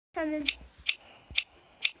Kevin.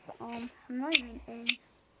 I'm not even in.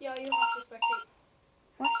 Yeah, you have to spectate.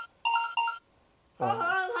 What? Oh,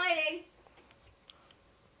 I'm hiding.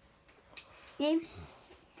 Game.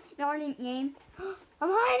 Starting game. I'm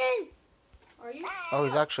hiding. Are you? Oh,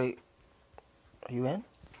 he's actually... Are you in?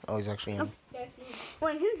 Oh, he's actually in. Yeah, I see you.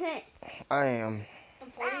 Wait, who's it? I am.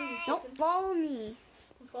 I'm following you, Don't chicken. follow me.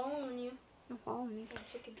 I'm following you. Don't follow me. I'm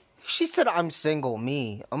chicken. She said I'm single,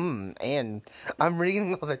 me. And I'm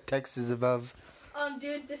reading all the texts above.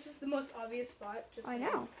 Dude, this is the most obvious spot. Just I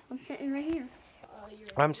know. I'm sitting right here. You're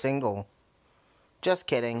I'm single. Just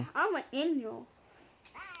kidding. I'm an angel.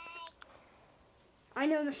 I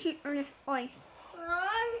know the secret place. Run,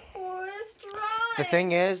 Forrest, run! The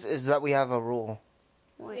thing is that we have a rule.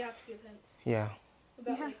 What? We have to give hints. Yeah.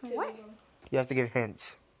 About You like have to two what? of them. You have to give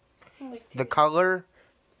hints. Like two. The color,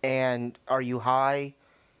 and are you high?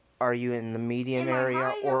 Are you in the medium Am I area,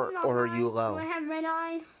 high? No, or I'm not are high. you Do low? I have red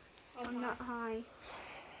eyes? I'm I'm not high.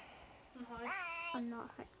 I'm high. I'm not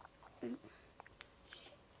high.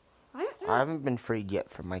 I don't know. I haven't been freed yet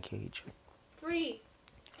from my cage. 3,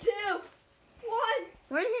 2, 1.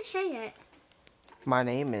 Where does it say it? My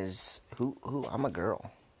name is who? I'm a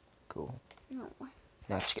girl. Cool. No.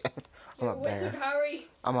 No, I'm just kidding. I'm You're a a wizard, bear. Harry.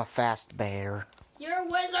 I'm a fast bear. You're a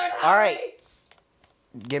wizard, Harry. All right.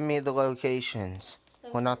 Give me the locations.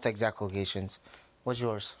 Well, not the exact locations. What's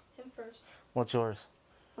yours? Him first. What's yours?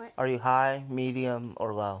 What? Are you high, medium,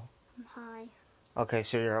 or low? I'm high. Okay,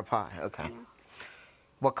 so you're up high. Okay. Yeah.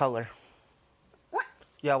 What color? What?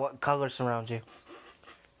 Yeah, what color surrounds you?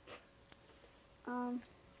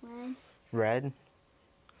 Red. Red?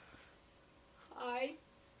 I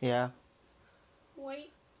Yeah.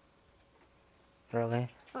 wait. Really?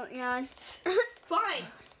 Oh, yeah. Fine.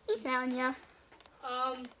 He found ya.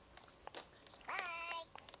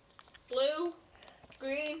 Blue,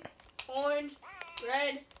 green, orange,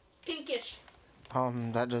 red, pinkish.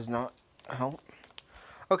 That does not help.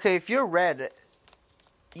 Okay, if you're red,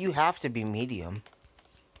 you have to be medium.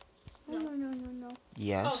 No.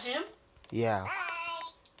 Yes. Oh, him? Yeah.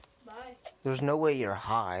 Bye. There's no way you're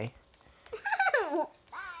high.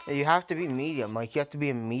 You have to be medium. Like, you have to be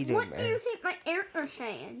a medium. What do you think my ears are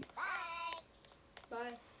saying? Bye.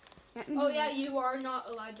 That means Oh, yeah, you are not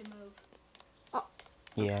allowed to move.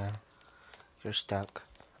 Yeah. You're stuck.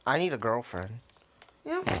 I need a girlfriend.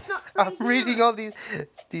 No, it's not I'm right reading here. all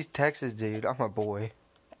these texts, dude. I'm a boy.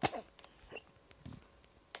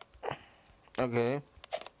 Okay.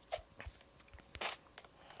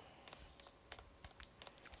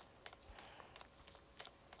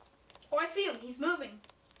 Oh, I see him. He's moving.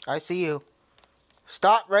 I see you.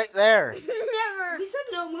 Stop right there. Never. He said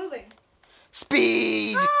no moving.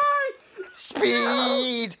 Speed! Ah!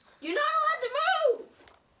 Speed! You're not allowed to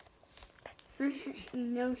move.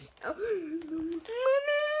 No.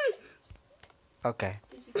 Okay.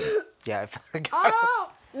 Yeah, I got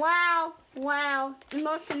Oh, wow. The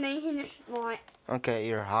most amazing spot. Okay,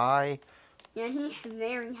 you're high. Yeah, he's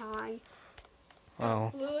very high.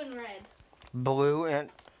 Oh. Blue and red. Blue and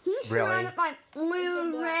He's Really? surrounded by It's a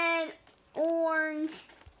blue, black. red, orange,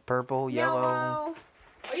 purple, yellow. yellow.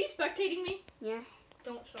 Are you spectating me? Yeah,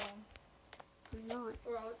 Don't show him. I'm not.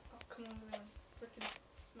 Or I'll come over there and freaking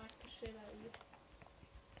smack the shit out of you.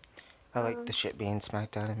 I like the shit being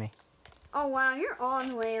smacked out of me. Oh, wow, you're all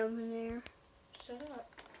the way over there. Shut up.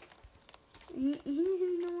 You don't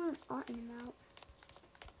even know what I'm talking about.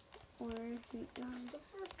 Or is it done? The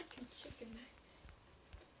freaking chicken.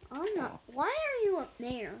 I'm not. Why are you up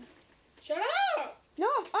there? Shut up! No,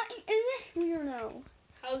 I'm in this weirdo.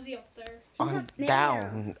 How's he up there? I'm a bear.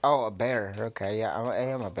 down. Oh, a bear. Okay, yeah, I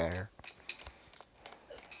am a bear.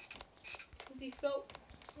 Because he felt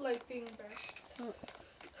like being a bear.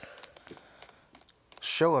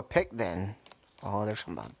 Show a pic then. Oh, there's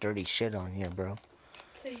some dirty shit on here, bro.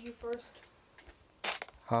 Say you first.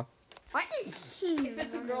 What is he? If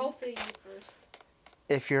it's a girl, say you first.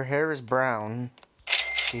 If your hair is brown,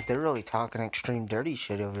 dude, they're really talking extreme dirty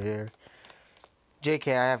shit over here. JK,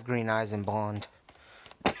 I have green eyes and blonde.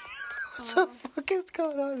 What the fuck is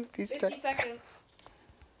going on with these 50 texts? seconds.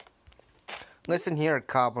 Listen here,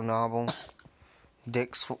 Cobble Nobble.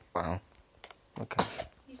 Dick oh. Okay.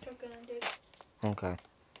 He's choking on dick. Okay.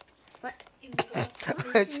 Illegal.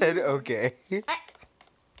 I said okay.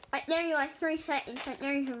 Right there you are, 3 seconds. Right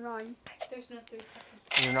there you can run. There's no 3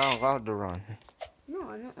 seconds. You're not allowed to run. No,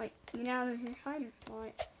 I'm not like, get out of his hiding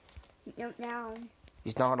spot. Get down.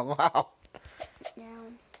 He's not allowed. Get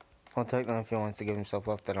down. Well, technically, if he wants to give himself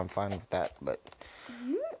up, then I'm fine with that, but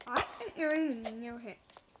I think you're even near him.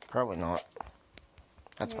 probably not.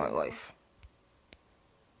 That's my Yeah. life.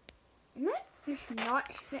 Not Just not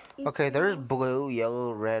spit. Okay, there's blue,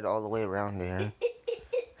 yellow, red all the way around here.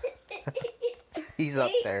 He's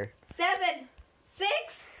up there. 7, 6,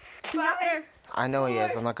 He's up there. I know he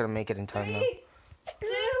is. I'm not gonna make it in time though. 3, 2,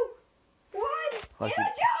 1. Like And a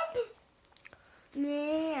jump!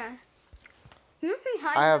 Yeah. You see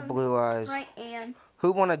how I have blue eyes. Right, and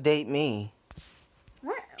Who wanna date me?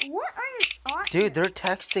 what are you talking? Dude, they're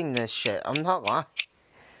texting this shit. I'm not lying.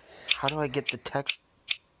 How do I get the text?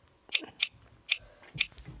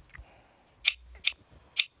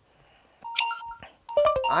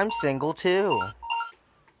 I'm single too.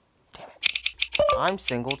 Damn it. I'm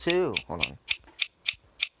single too. Hold on.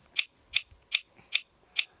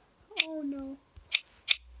 Oh no.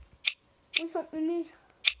 What's up with me?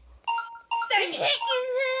 Dang it!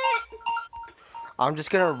 I'm just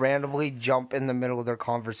gonna randomly jump in the middle of their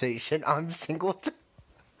conversation. I'm single too.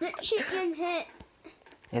 The chicken hit.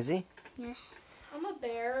 Is he? Yes. I'm a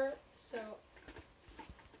bear, so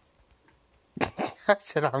I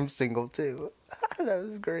said I'm single too. That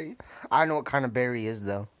was great. I know what kind of bear he is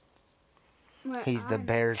though. What He's the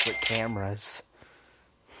bears with cameras.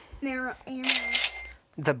 Mirror and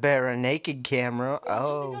The bear a naked camera. He's jumping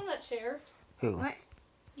Oh. on that chair. Who? What?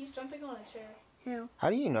 He's jumping on a chair. who? How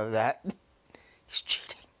do you know that? He's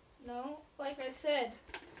cheating. No, like I said.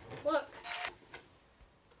 Look.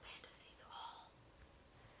 Amanda sees all.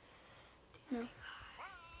 No.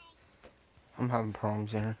 I'm having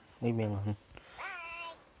problems here. Leave me alone.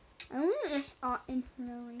 I want to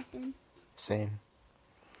installation. Same.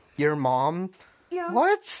 Your mom? Yeah.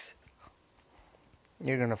 What?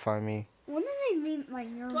 You're gonna find me. What did they mean by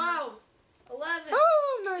your? 12, 11,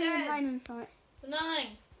 Oh no, you're 10. hiding something. 9,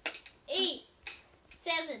 8,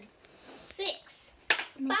 7, 6, 5,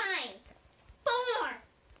 4,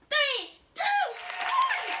 3, 2,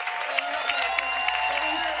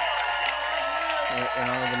 1. And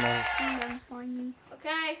all of them is I'm gonna find you.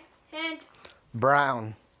 Okay, hint.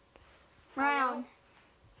 brown. Brown.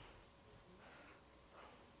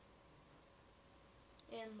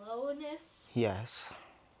 And lowness. Yes.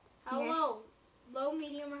 How Yes. low? Low,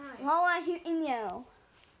 medium, or high? Low, I hear in yellow.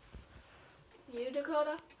 You,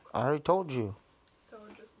 Dakota? I already told you. So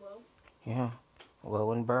just low. Yeah.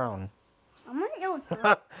 Low and brown. I'm gonna go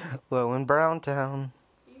first. Low in Brown Town.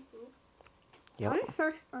 You poop. Yep. I'm the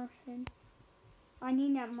first person. I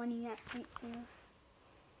need that money that right there.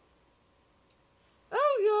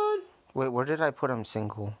 Oh Wait, where did I put him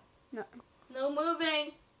single? god. No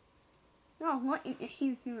moving. No, what in the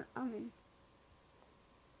huge oven?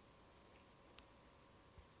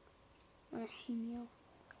 What a female.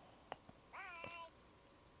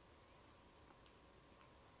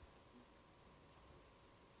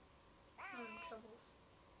 I'm in troubles.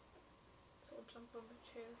 So I'll jump on the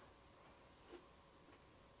chair.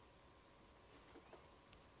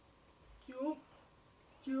 Jump.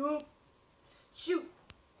 Jump. Shoot.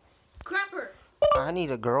 Crapper. I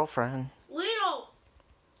need a girlfriend. Little.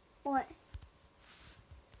 What?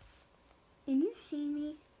 Can you see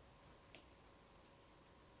me?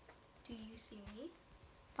 Do you see me?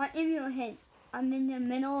 I'll give you a hint. I'm in the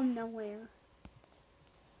middle of nowhere.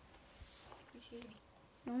 You cheater.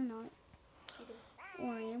 No, I'm not. Cheater.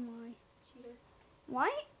 Or am I? Cheater.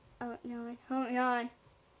 Why? Oh, no. Oh, God.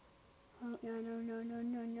 Oh, no, no, no, no,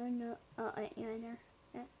 no, no, no. Oh, yeah, no.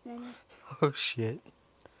 No, no. Oh shit.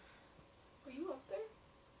 Are you up there?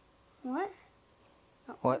 What?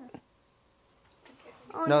 Oh, What? Okay.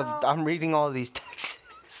 Oh, No, no. I'm reading all these texts.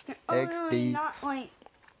 Oh, no, XD. not like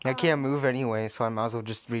I can't move anyway, so I might as well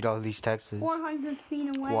just read all these texts. 400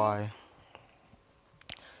 feet away. Why?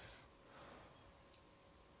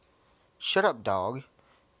 Shut up, dog.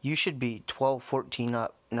 You should be 12, 14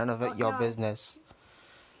 up. None of it Oh, your no. business.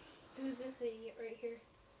 Who's this idiot right here?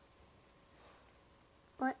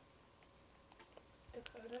 What? It's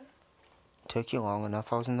Dakota. Took you long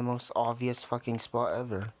enough. I was in the most obvious fucking spot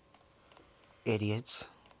ever. Idiots.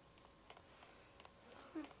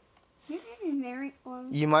 This is very close.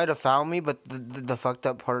 You might have found me, but the fucked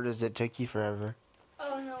up part is it took you forever.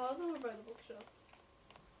 Oh no, I was over by the bookshelf.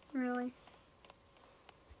 Really?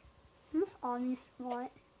 This obvious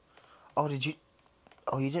what? Oh, did you...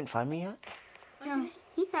 Oh, you didn't find me yet? No,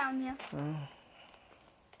 he found you. Oh.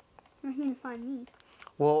 Or he didn't find me.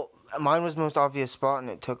 Well, mine was most obvious spot, and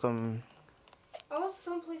it took him... I was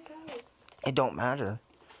someplace else. It don't matter.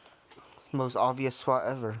 It's the most obvious spot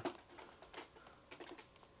ever.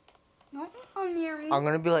 Nope, I'm near me. I'm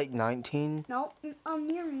gonna be like 19. Nope, I'm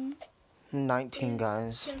near me. 19,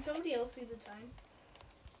 guys. Can somebody else see the time?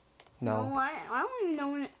 No. I don't even know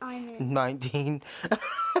when I'm in. 19.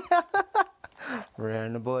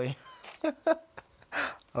 Random boy.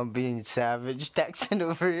 I'm being savage texting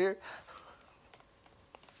over here.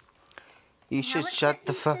 You should Haven't shut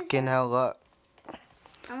the you said fucking hell up.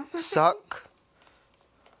 that? Suck.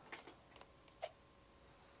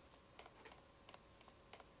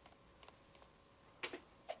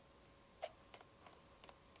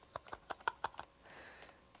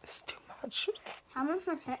 It's too much. How much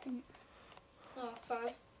for petting? 5,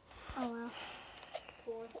 Oh wow.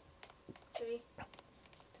 4, 3,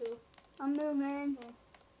 2. I'm moving. Oh.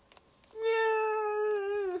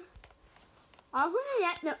 Yeah. I'll put it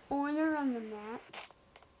at the order on the map,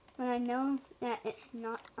 but I know that it's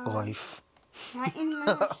not Life. not in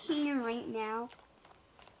the here right now.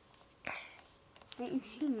 Right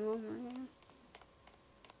in over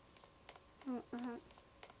there.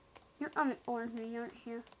 You're on the order, aren't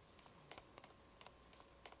you?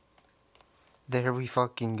 There we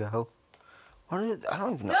fucking go. What is, I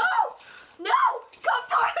don't even know. No! No! Come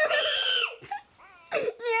towards me!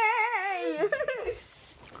 Yay!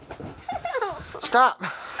 Stop!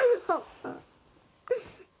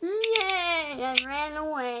 Yay! I ran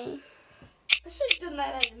away. I should have done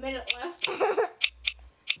that at a minute left.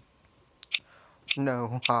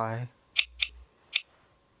 No, hi.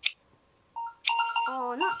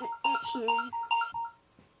 Oh, not the itching.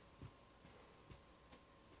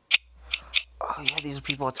 Oh yeah, these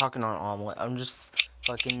people are talking on omelet. I'm just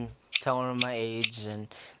fucking telling them my age, and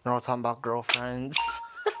they're all talking about girlfriends.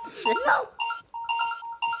 No!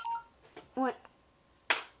 What?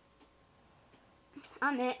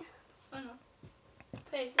 I'm it. I know.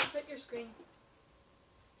 Hey, look at your screen.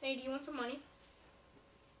 Hey, do you want some money?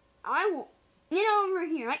 I will get over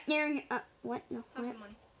here, right there. What? No. Have What? some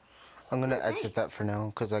money. I'm gonna exit that for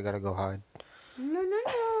now, because I gotta go hide. No.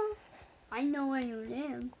 I know where you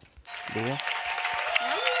live. Do you? Why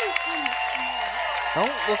are you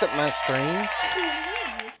Don't look at my screen.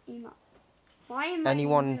 coming? Why am I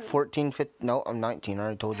Anyone here? 14, 15? No, I'm 19. I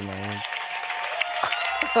already told you my age.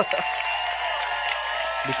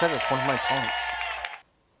 Because it's one of my taunts.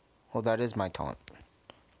 Well, that is my taunt.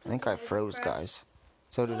 I think I froze, guys.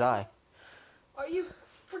 So did I. Are you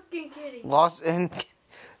freaking kidding? Lost in...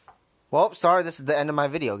 Well, sorry, this is the end of my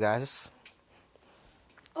video, guys.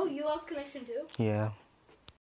 Oh, you lost connection too? Yeah.